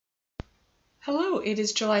Hello, it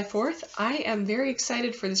is July 4th. I am very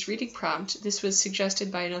excited for this reading prompt. This was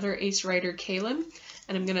suggested by another ace writer, Kaylim,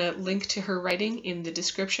 and I'm going to link to her writing in the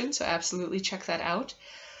description, so absolutely check that out.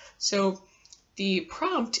 So the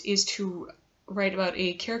prompt is to write about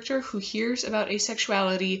a character who hears about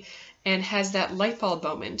asexuality and has that light bulb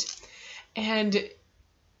moment. And,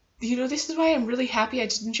 this is why I'm really happy I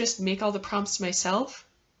didn't just make all the prompts myself,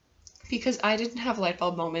 because I didn't have a light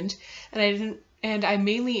bulb moment, and I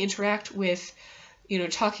mainly interact with,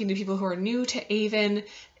 talking to people who are new to Avon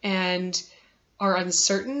and are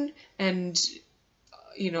uncertain, and,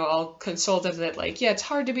 I'll console them that, it's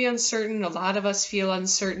hard to be uncertain, a lot of us feel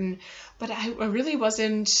uncertain, but I really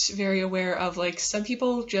wasn't very aware of, some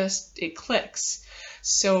people it clicks.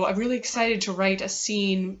 So I'm really excited to write a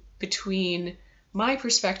scene between my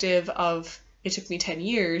perspective of, it took me 10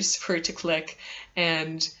 years for it to click,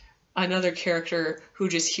 and another character who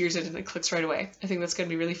just hears it and it clicks right away. I think that's going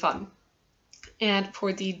to be really fun. And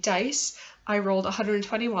for the dice, I rolled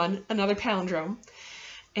 121, another palindrome,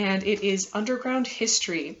 and it is Underground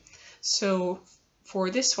History. So for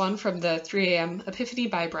this one, from the 3 a.m. Epiphany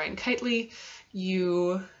by Brian Kaylim,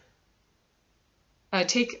 you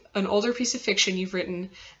take an older piece of fiction you've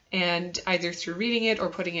written, and either through reading it or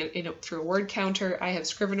putting it through a word counter. I have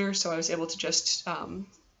Scrivener, so I was able to just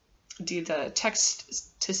do the text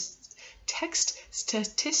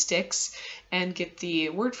statistics and get the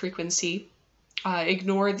word frequency,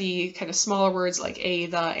 ignore the kind of smaller words like a,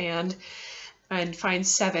 the, and find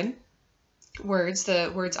 7 words.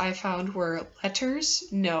 The words I found were letters,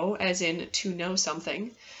 know, as in to know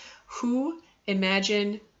something, who,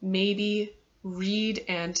 imagine, maybe, read,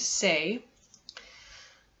 and say.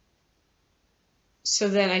 So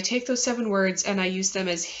then I take those 7 words and I use them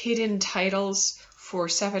as hidden titles for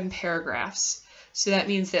 7 paragraphs. So that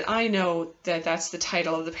means that I know that that's the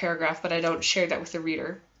title of the paragraph, but I don't share that with the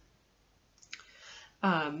reader.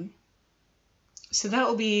 So that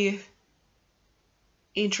will be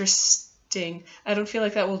interesting. I don't feel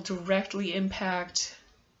like that will directly impact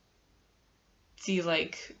the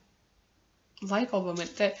light bulb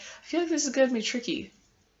moment. I feel like this is going to be tricky.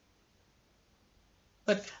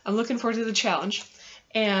 But I'm looking forward to the challenge.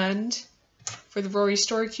 And for the Rory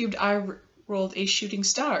Story Cubed, I rolled a shooting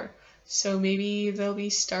star. So maybe they'll be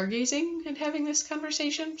stargazing and having this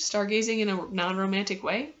conversation, stargazing in a non-romantic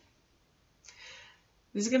way.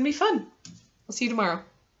 This is going to be fun. I'll see you tomorrow.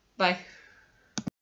 Bye.